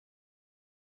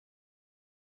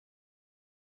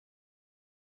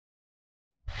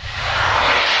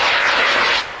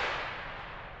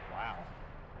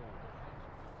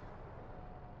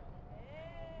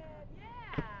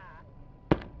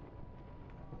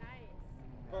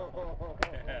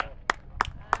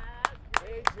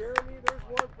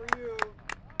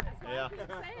Yeah.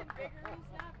 Saying bigger and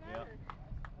stuff. Yeah.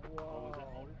 Whoa.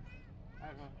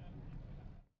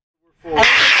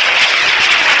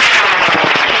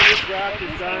 This wrap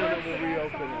is done and then we'll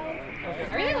reopen it. I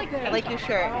really like that. I like your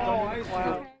shirt. Oh, nice.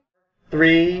 Wow.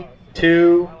 3,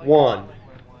 2, 1.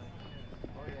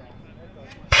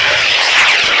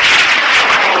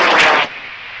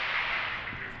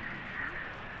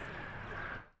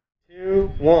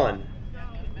 Two, one.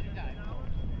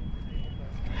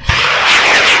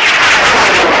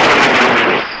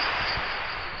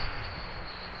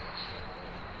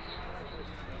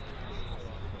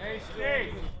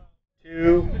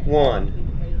 Two, one.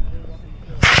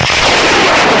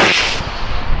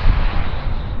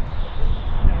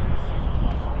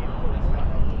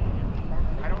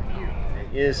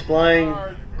 Is flying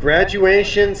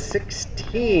graduation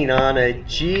 16 on a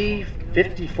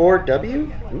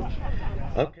G54W. Oops.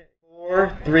 Okay.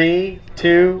 4, 3,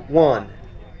 2, 1.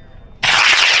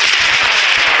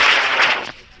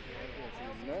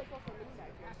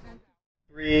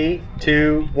 Three,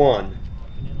 two, one.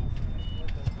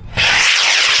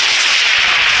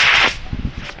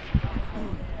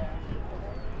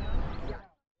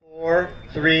 Four,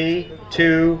 three,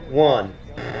 two, one.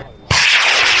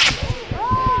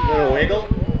 Little wiggle.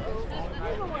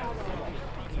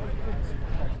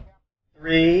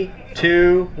 3,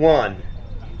 2, 1.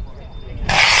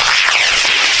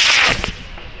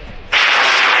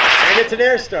 And it's an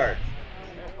air start.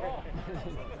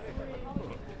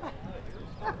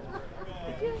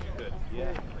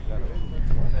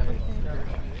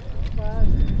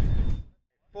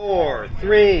 Four,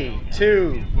 three,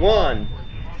 two, one.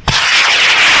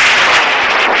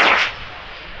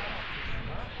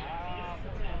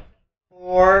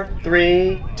 Four,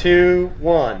 three, two,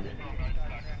 one.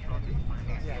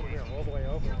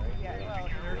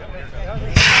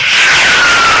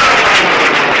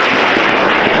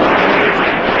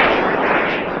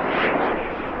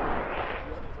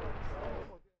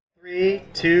 Three,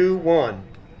 two, one.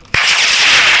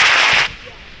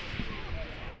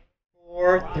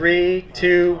 4, 3,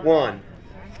 2, 1.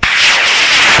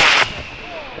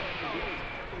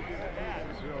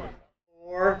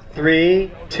 4,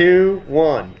 3, 2,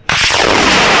 1.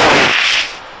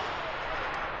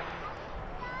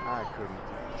 I couldn't.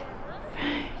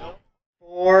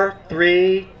 4,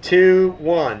 3, 2,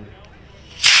 1.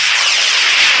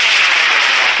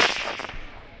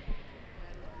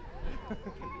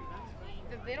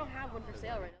 They don't have one for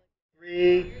sale right now.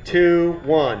 3, 2,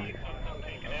 1.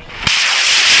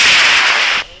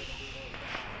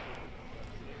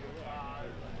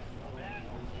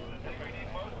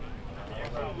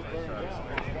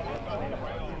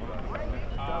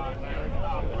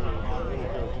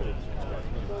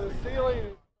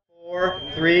 4,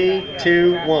 3,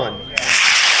 2, 1.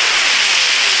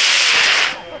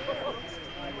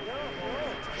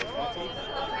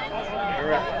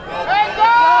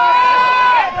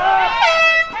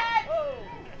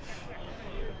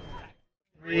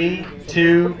 Three,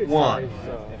 two, one.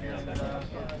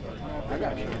 I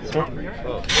got you.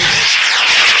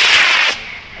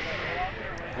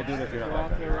 I do that if you're not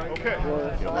like that. Okay.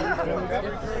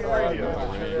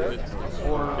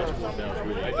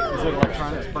 Is it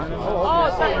electronics burning? Oh,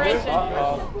 separation. You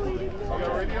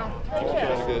got radio? I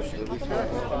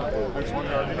just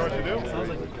wonder, do you know what to do?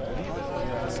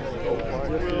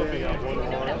 We'll be on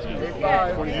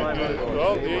 1-1.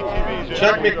 Well, the ATV.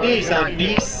 Chuck McNeese on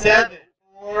B7.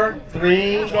 4,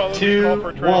 3, 2,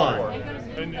 1.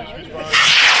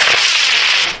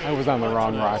 I was on the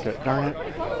wrong rocket, darn it.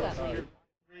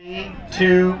 3,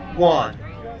 2, 1.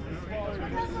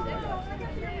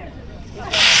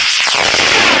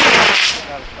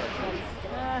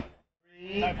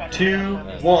 3, 2,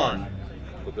 1.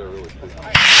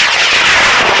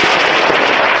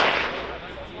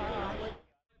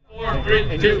 4,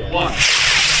 3, 2, 1.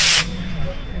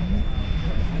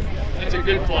 That's a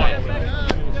good flight.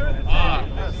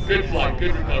 Good flight,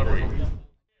 good recovery.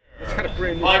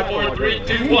 5, 4, 3,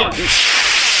 2, 1.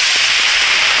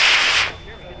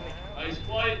 Nice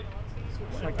flight.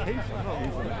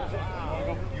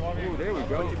 Oh, there we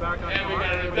go. And we got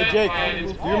an event. Hey Jake, do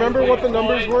you remember what the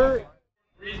numbers were?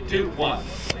 3, 2, 1.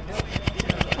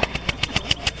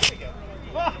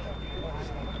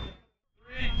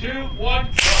 3, 2, 1, go.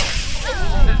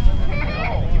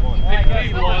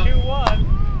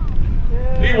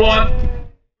 V1.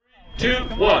 2,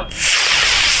 1.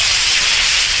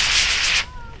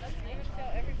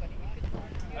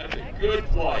 That's a good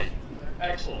flight.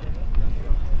 Excellent. You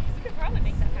could probably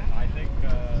make that happen. I think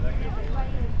that could be.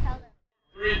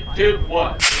 3, 2,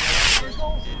 1.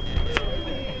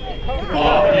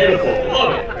 Oh, beautiful.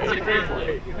 Love it. It's a great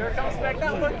play. Here comes back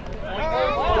that one. 5,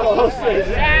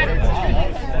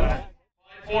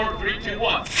 4, 3, 2,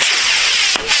 1.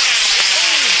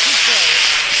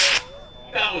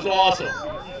 That was awesome.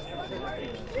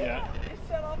 Yeah.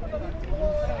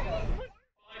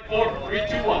 5, 4, 3,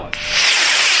 2, 1.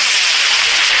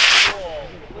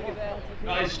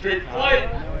 Nice straight flight.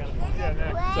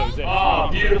 Oh,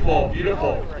 beautiful,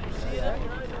 beautiful.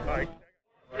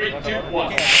 3, 2,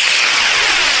 1.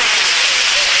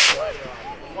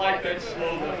 Like that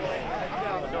slowly.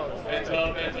 Heads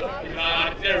up, heads up. Keep an eye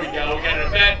on it. There we go. We got an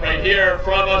event right here in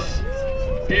front of us.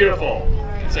 Beautiful.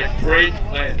 It's a great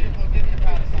landing.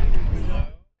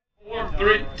 4,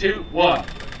 3, 2, 1.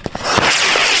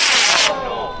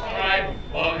 Alright,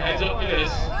 well, heads up for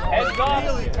this. Heads up.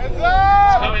 It's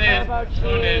coming in. It's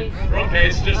coming in. Okay,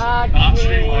 it's just not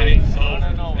streamlining, so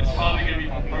it's probably going to be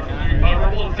perfectly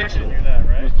recoverable and fixable.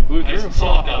 Mr. Blue Nice and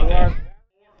soft out there.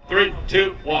 3,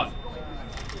 2, 1.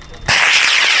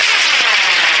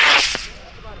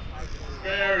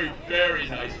 Very, very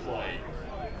nice flight.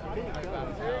 It's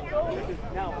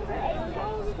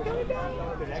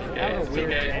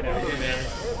okay. Hang in there.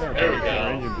 There we go.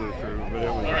 Engine blew through, but it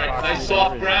was. All right, nice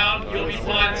soft ground. You'll be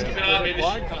fine. Keep an eye on maybe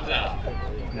the ship comes out.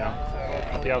 No.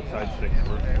 The outside six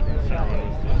were.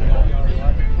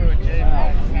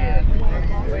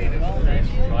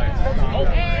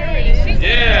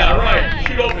 Yeah, right.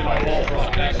 Shoot open the ball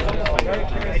front. Excellent. 4,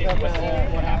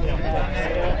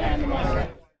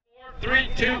 3,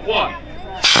 2, 1.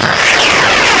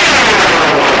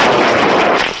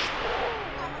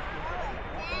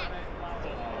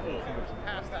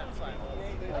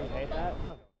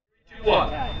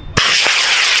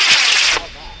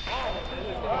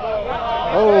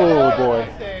 Oh boy.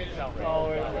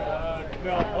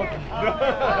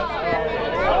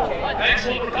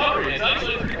 Excellent recovery. It's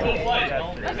actually a pretty cool flight.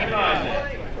 Keep an eye on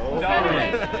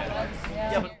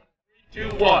it. 3,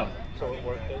 2, 1.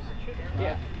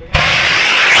 Yeah.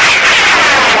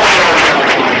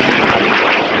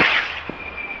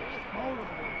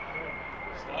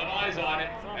 Got eyes on it.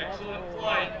 Excellent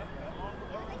flight.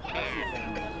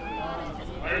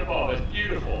 Right above us.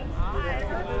 Beautiful.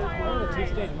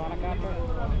 Two-stage monocopter.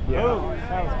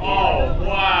 Yeah. Oh,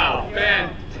 wow.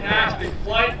 Fantastic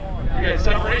flight. We got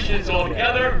separations all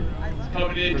together. It's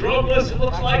coming in drogless, it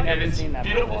looks like, and it's a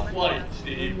beautiful flight,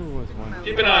 Steve.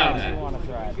 Keep an eye on that. Want to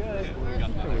try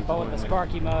it. But with the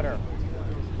Sparky motor.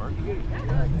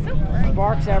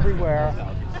 Sparks everywhere.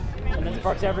 And then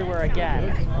sparks everywhere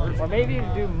again. Or maybe you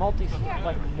do more of that.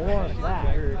 But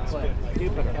stupider.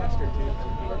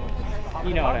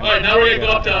 You know what I mean. All right, now we're going to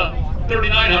go up to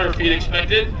 3,900 feet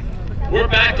expected. We're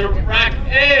back to rack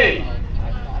A.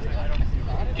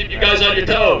 Keep you guys on your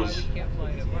toes.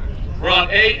 We're on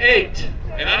A8,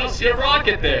 and I don't see a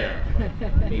rocket there.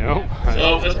 No.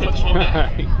 So let's put this one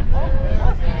back.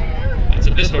 That's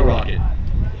a missile rocket.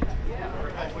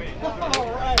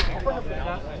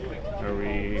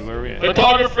 Where are we at?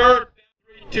 Photographer,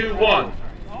 3, 2, 1.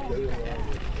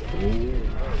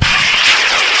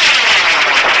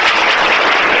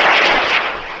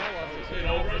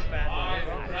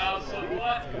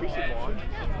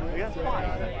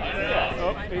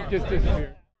 Oh, it just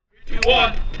disappeared. 2,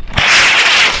 1.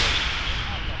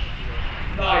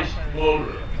 Nice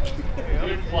motor.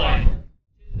 Good flight.